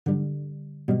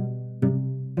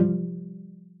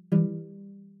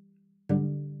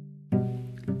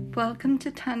Welcome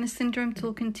to Turner Syndrome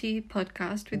Talking to You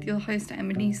podcast with your host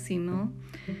Emily Seymour.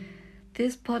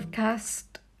 This podcast,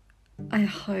 I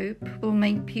hope, will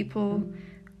make people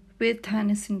with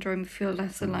Turner Syndrome feel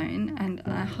less alone, and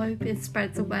I hope it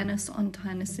spreads awareness on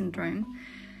Turner Syndrome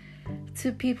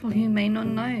to people who may not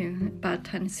know about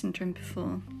Turner Syndrome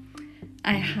before.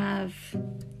 I have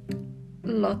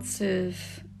lots of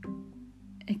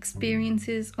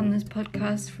experiences on this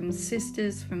podcast from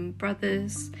sisters, from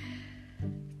brothers,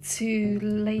 to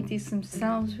ladies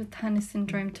themselves with Turner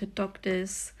Syndrome, to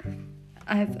doctors.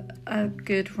 I have a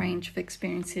good range of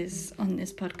experiences on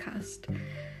this podcast.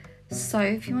 So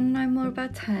if you want to know more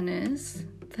about Turner's,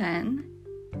 then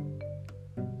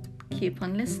keep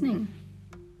on listening.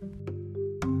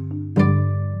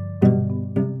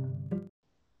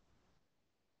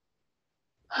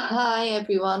 Hi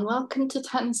everyone, welcome to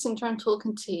Turner Syndrome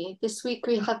Talking to You. This week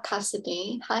we have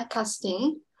Cassidy. Hi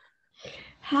Cassidy.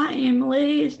 Hi,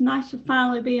 Emily. It's nice to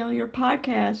finally be on your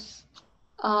podcast.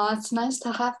 It's nice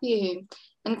to have you.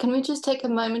 And can we just take a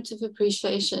moment of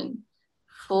appreciation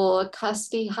for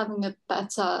Cassidy having a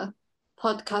better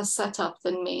podcast setup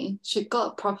than me? She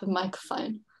got a proper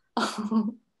microphone.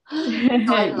 So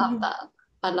I love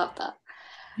that.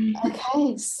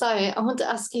 Okay, so I want to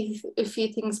ask you a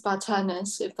few things about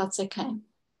Turner's, if that's okay.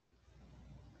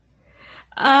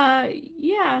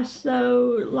 Yeah,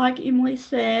 so like Emily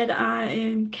said, I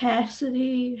am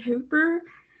Cassidy Hooper.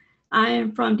 I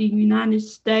am from the United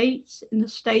States in the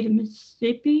state of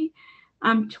Mississippi.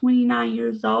 I'm 29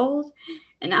 years old,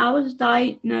 and I was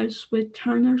diagnosed with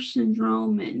Turner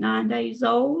syndrome at 9 days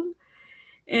old.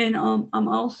 And I'm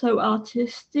also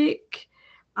autistic.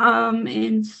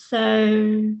 And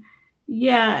so,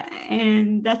 yeah,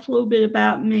 and that's a little bit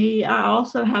about me. I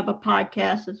also have a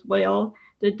podcast as well,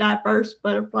 the Diverse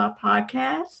Butterfly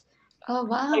Podcast. Oh, So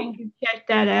wow. you can check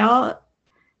that out,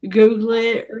 Google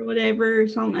it or whatever.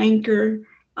 It's on Anchor.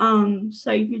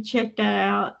 So you can check that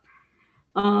out.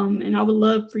 And I would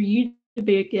love for you to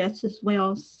be a guest as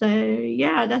well. So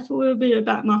yeah, that's a little bit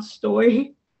about my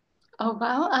story. Oh,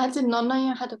 wow. I did not know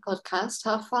you had a podcast.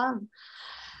 How fun.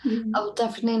 I will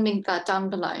definitely link that down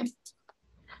below.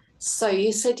 So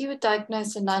you said you were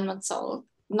diagnosed at 9 months old.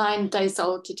 9 days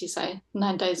old, did you say?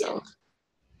 9 days old.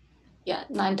 Yeah,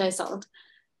 9 days old.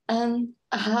 And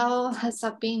how has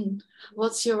that been?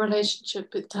 What's your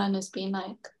relationship with Turner's been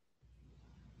like?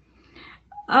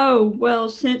 Oh, well,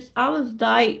 since I was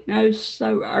diagnosed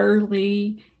so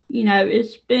early,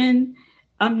 it's been,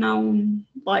 I've known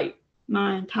like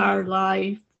my entire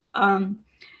life. Um,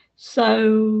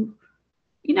 so,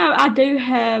 I do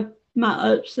have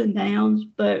my ups and downs,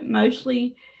 but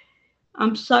mostly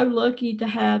I'm so lucky to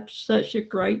have such a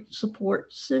great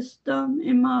support system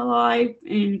in my life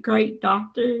and great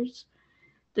doctors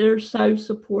that are so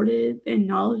supportive and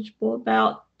knowledgeable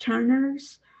about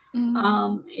Turner's.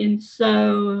 And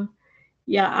so,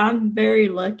 yeah, I'm very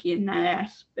lucky in that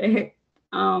aspect.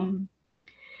 Um,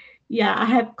 yeah, I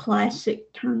have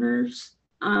classic Turners.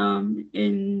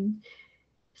 And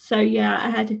so, yeah, I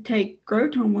had to take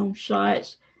growth hormone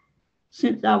shots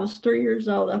since I was 3 years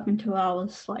old up until I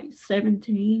was like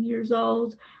 17 years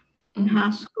old in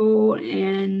high school.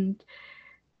 And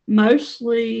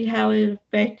mostly how it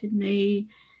affected me,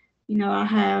 I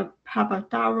have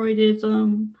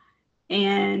hypothyroidism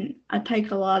and I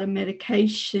take a lot of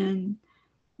medication,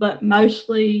 but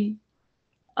mostly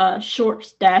short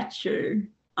stature.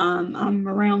 I'm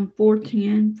around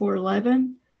 4'10",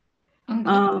 4'11".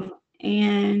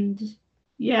 And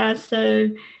yeah,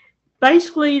 so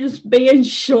basically just being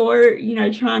short,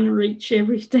 trying to reach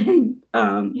everything.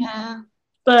 Yeah.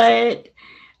 But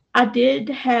I did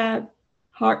have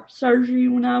heart surgery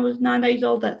when I was 9 days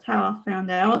old. That's how I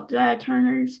found out that I had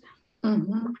Turner's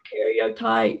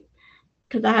karyotype,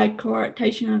 because I had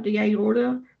coarctation of the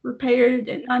aorta repaired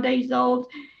at 9 days old,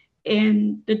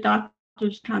 and the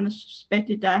doctors kind of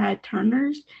suspected that I had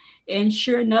Turner's. And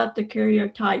sure enough, the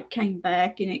karyotype came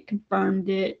back and it confirmed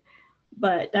it.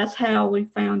 But that's how we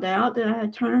found out that I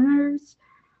had Turner's.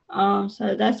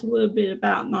 So that's a little bit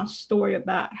about my story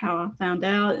about how I found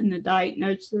out and the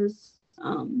diagnosis.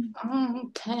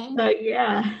 Okay. So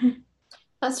yeah.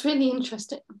 That's really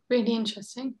interesting. Really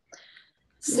interesting.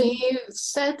 So Yeah. you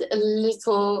said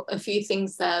a few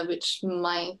things there which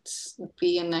might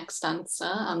be a next answer.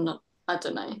 I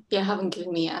don't know. You haven't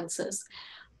given me answers.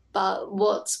 But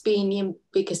what's been your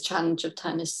biggest challenge of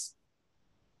tennis?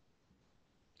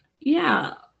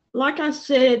 Yeah. Like I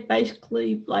said,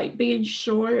 basically, like being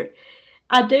short,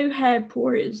 I do have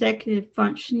poor executive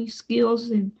functioning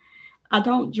skills and I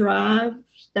don't drive.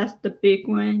 That's the big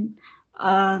one.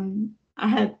 I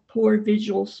have poor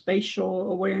visual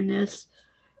spatial awareness.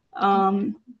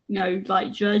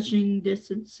 like judging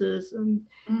distances and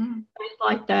Mm. things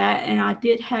like that. And I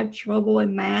did have trouble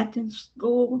in math in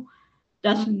school.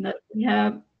 That's Mm. another. We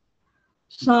have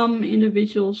some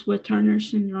individuals with Turner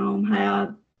syndrome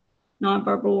have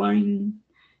nonverbal learning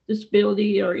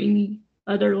disability or any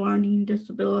other learning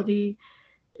disability,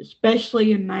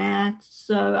 especially in math.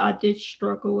 So I did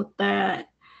struggle with that.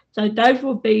 So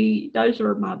those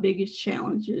are my biggest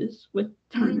challenges with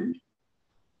Mm. Turner.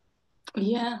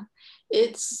 Yeah,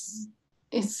 it's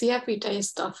the everyday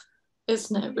stuff,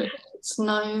 isn't it? Really, it's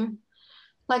no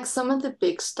like some of the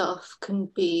big stuff can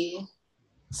be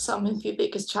some of your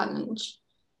biggest challenge.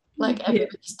 Like Yeah,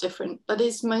 everybody's different, but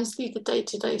it's mostly the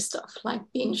day-to-day stuff,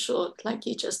 like being short, like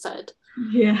you just said.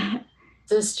 yeah.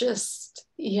 There's just,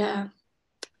 yeah.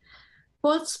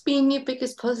 What's been your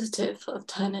biggest positive of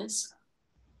tennis?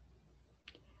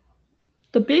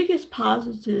 The biggest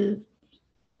positive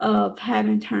of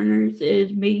having Turners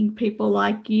is meeting people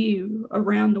like you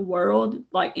around the world,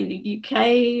 like in the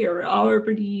UK or all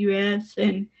over the US,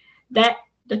 and that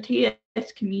the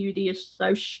TS community is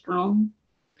so strong.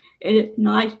 And it's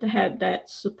nice to have that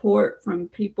support from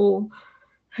people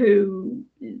who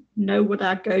know what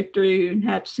I go through and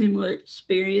have similar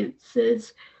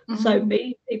experiences. So Mm.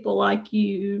 meeting people like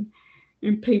you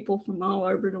and people from all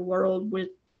over the world with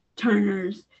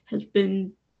Turners has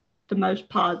been the most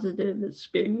positive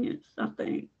experience, I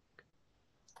think.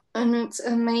 And it's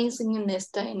amazing in this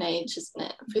day and age, isn't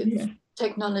it, with Yeah.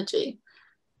 technology?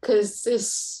 Because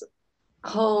this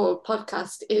whole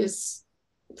podcast is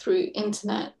through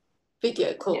internet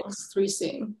video calls through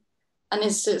Zoom. And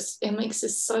it's just, it makes it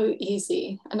so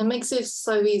easy. And it makes it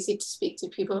so easy to speak to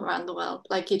people around the world.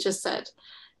 Like you just said,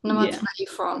 no matter Yeah. where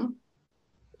you're from,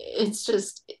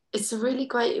 it's a really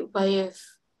great way of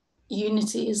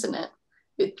unity, isn't it,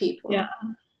 with Yeah. people?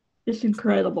 It's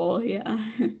incredible. Yeah.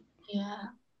 Yeah.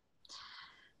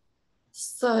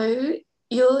 So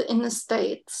you're in the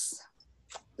States.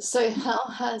 So how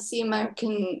has the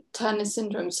American Turner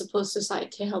Syndrome Support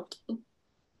Society helped you?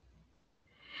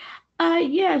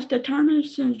 Yes, the Turner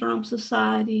Syndrome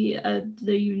Society of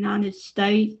the United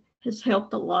States has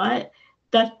helped a lot.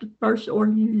 That's the first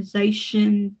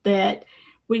organization that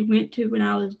we went to when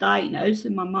I was diagnosed,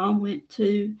 and my mom went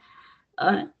to,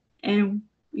 uh, and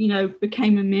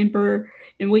became a member,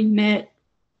 and we met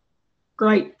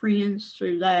great friends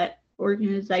through that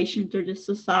organization, through the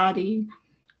society.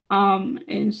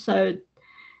 And so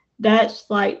that's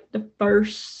like the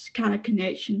first kind of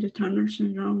connection to Turner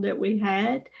syndrome that we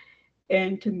had,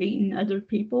 and to meeting other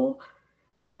people,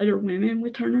 other women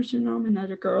with Turner syndrome and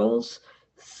other girls.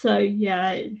 So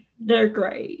yeah, they're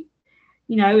great.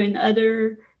 And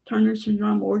other Turner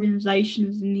syndrome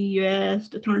organizations in the US,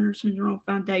 the Turner Syndrome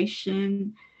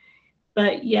Foundation.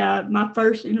 But yeah, my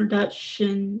first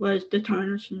introduction was the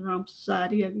Turner Syndrome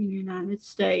Society of the United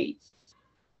States,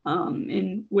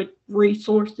 and with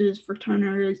resources for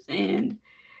Turners, and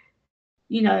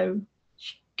you know,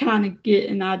 kind of get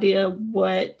an idea of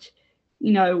what,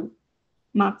 you know,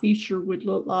 my future would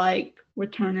look like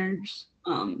with Turners.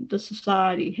 The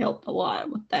society helped a lot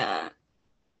with that.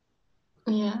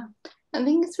 Yeah, I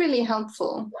think it's really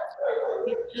helpful.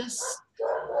 You just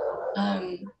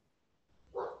um,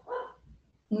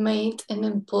 made an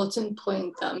important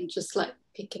point that I'm just like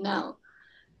picking out.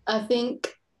 I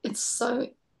think it's so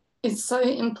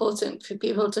important for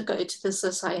people to go to the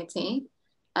society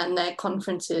and their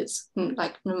conferences,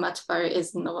 like no matter where it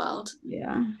is in the world,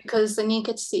 Yeah. because then you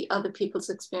get to see other people's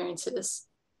experiences.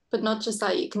 But not just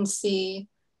that, you can see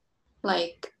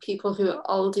like people who are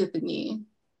older than you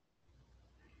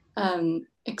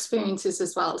experiences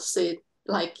as well. So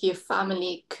like your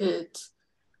family could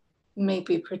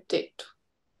maybe predict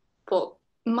what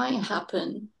might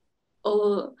happen,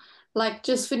 or like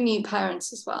just for new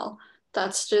parents as well.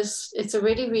 That's just, it's a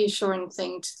really reassuring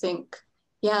thing to think,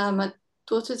 yeah, my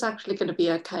daughter's actually going to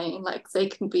be okay. Like they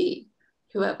can be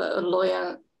whoever, a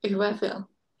lawyer,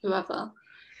 whoever.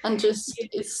 And just,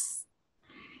 it's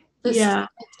the Yeah,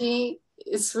 society,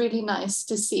 it's really nice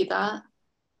to see that.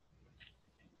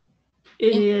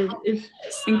 it In is.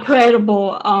 It's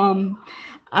incredible.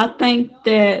 I think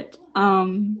that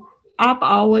I've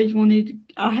always wanted.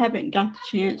 I haven't got the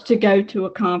chance to go to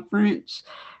a conference.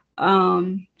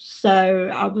 So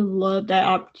I would love that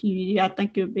opportunity. I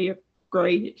think it would be a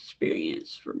great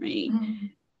experience for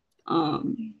me.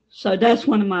 Mm. So that's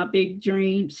one of my big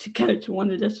dreams, to go to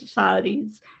one of the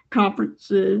society's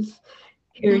conferences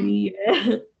here in Mm. the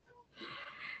US.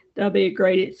 That'll be a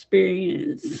great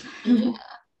experience. Yeah.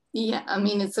 Yeah, I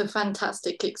mean, it's a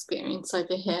fantastic experience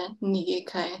over here in the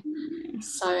UK.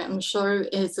 So I'm sure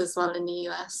it is as well in the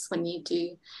US when you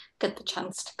do get the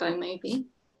chance to go, maybe.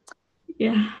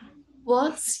 Yeah.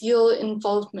 What's your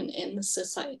involvement in the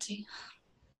society,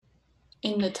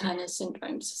 in the Turner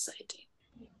Syndrome Society?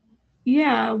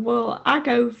 Yeah, well, I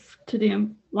go to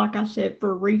them, like I said,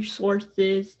 for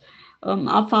resources.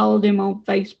 I follow them on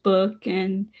Facebook,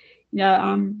 and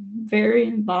I'm very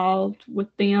involved with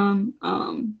them.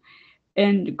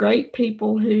 And great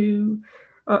people who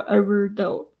are over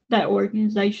that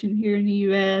organization here in the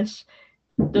U.S.,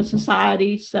 the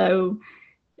society. So,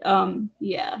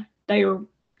 yeah,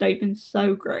 they've been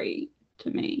so great to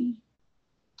me.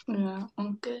 Yeah,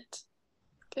 I'm good.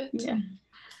 Yeah.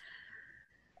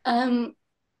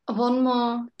 One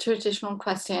more traditional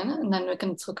question, and then we're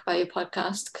going to talk about your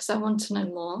podcast because I want to know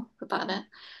more about it.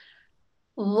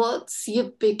 What's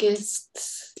your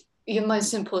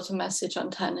most important message on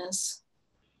tennis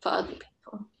for other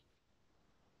people?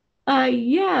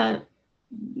 Yeah,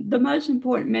 the most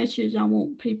important message I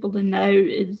want people to know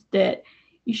is that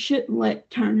you shouldn't let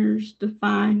turners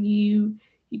define you.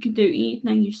 You can do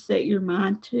anything you set your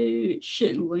mind to. It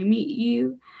shouldn't limit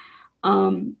you.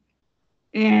 Um,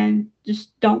 and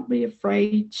just don't be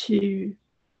afraid to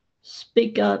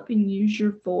speak up and use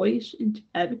your voice and to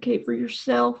advocate for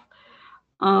yourself,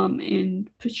 and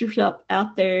put yourself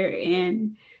out there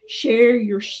and share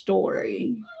your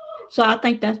story. So I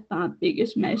think that's my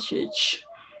biggest message.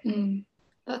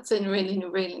 That's a really,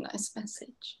 really nice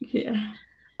message. Yeah.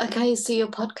 Okay, so your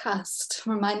podcast,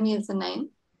 remind me of the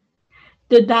name.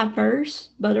 The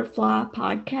Diverse Butterfly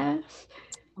Podcast.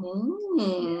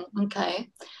 Okay.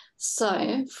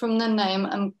 So, from the name,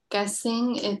 I'm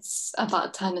guessing it's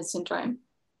about Turner syndrome.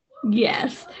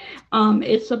 Yes.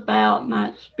 It's about my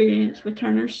experience with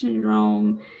Turner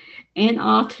syndrome and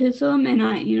autism, and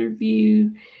I interview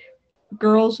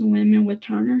girls and women with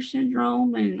Turner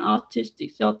syndrome and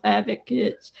autistic self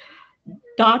advocates,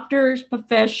 doctors,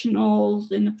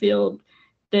 professionals in the field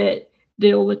that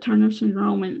deal with Turner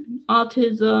syndrome and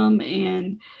autism,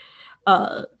 and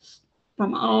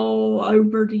from all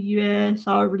over the U.S.,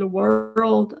 all over the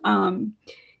world, and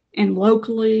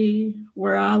locally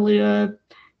where I live,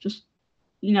 just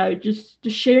just to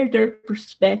share their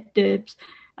perspectives.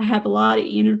 I have a lot of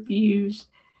interviews.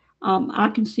 I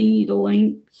can send you the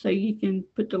link, so you can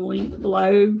put the link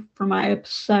below for my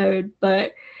episode.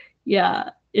 But yeah,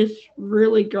 it's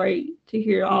really great to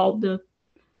hear all the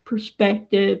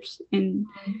perspectives and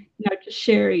to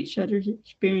share each other's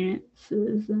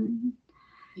experiences, and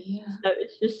so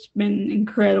it's just been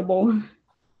incredible, an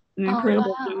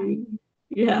incredible journey.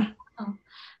 Yeah. Oh.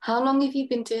 How long have you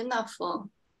been doing that for?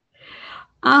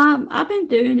 I've been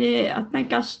doing it. I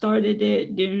think I started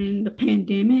it during the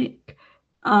pandemic,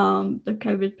 the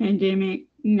COVID pandemic.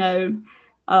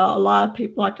 A lot of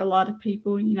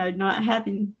people, not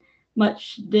having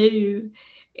much to do,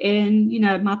 and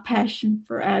my passion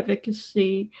for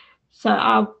advocacy.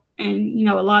 A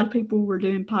lot of people were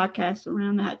doing podcasts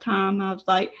around that time. I was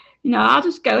like, I'll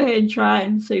just go ahead and try it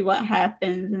and see what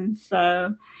happens. And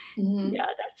so, yeah,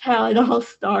 that's how it all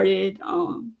started.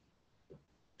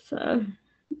 So.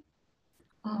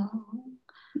 Oh.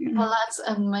 Well, that's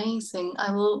amazing.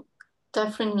 I will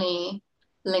definitely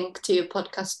link to your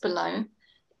podcast below.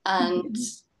 And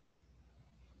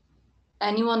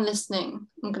anyone listening,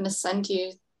 I'm going to send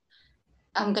you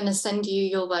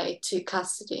your way to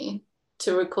Cassidy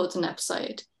to record an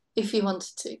episode if you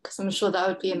wanted to, because I'm sure that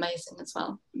would be amazing as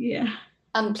well. Yeah.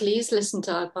 And please listen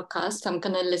to our podcast. I'm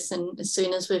going to listen as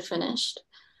soon as we're finished.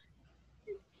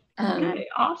 Okay,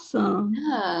 awesome.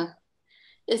 Yeah.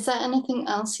 Is there anything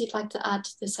else you'd like to add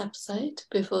to this episode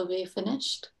before we're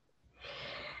finished?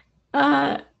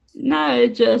 No,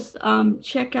 just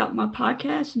check out my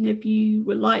podcast, and if you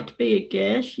would like to be a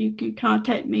guest, you can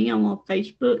contact me. I'm on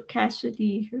Facebook,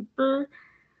 Cassidy Hooper,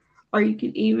 or you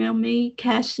can email me,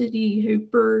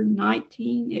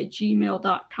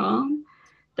 CassidyHooper19@gmail.com.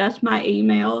 That's my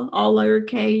email, all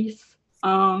lowercase.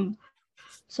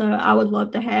 So I would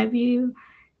love to have you.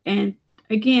 And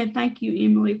again, thank you,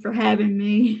 Emily, for having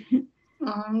me.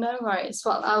 Oh, no worries.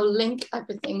 Well, I'll link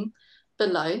everything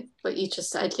below, what you just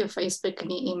said, your Facebook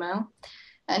and your email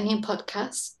and your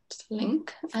podcast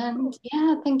link. And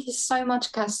yeah, thank you so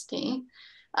much, Cassidy.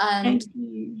 And Thank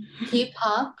you. Keep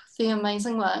up the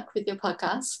amazing work with your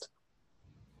podcast.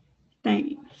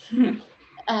 Thanks.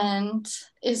 And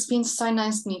it's been so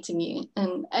nice meeting you.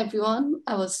 And everyone,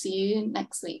 I will see you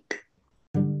next week.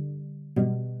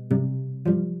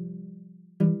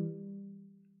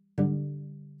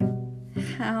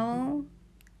 How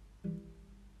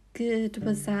good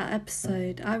was that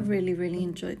episode? I really, really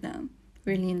enjoyed that.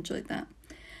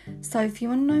 So if you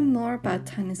want to know more about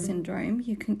Turner syndrome,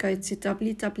 you can go to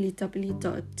www.tss.org.uk.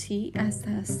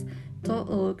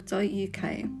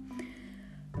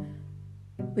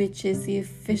 which is the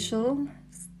official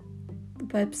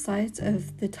website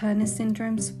of the Turner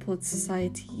Syndrome Support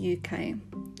Society UK,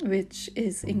 which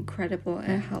is incredible.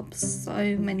 It helps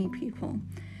so many people.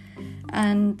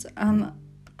 And I'm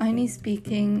only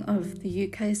speaking of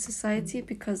the UK society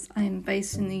because I'm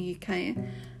based in the UK,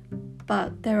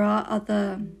 but there are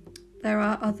other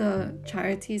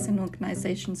charities and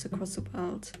organisations across the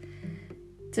world,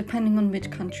 depending on which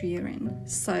country you're in.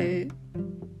 So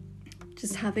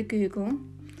just have a Google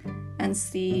and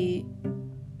see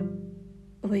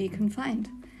what you can find.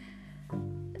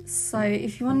 So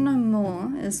if you want to know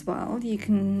more as well, you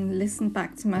can listen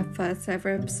back to my first ever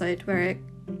episode where I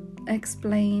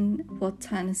explain what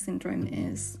Turner syndrome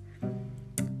is.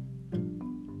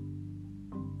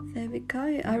 There we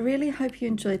go. I really hope you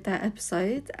enjoyed that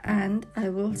episode, and I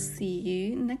will see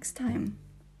you next time.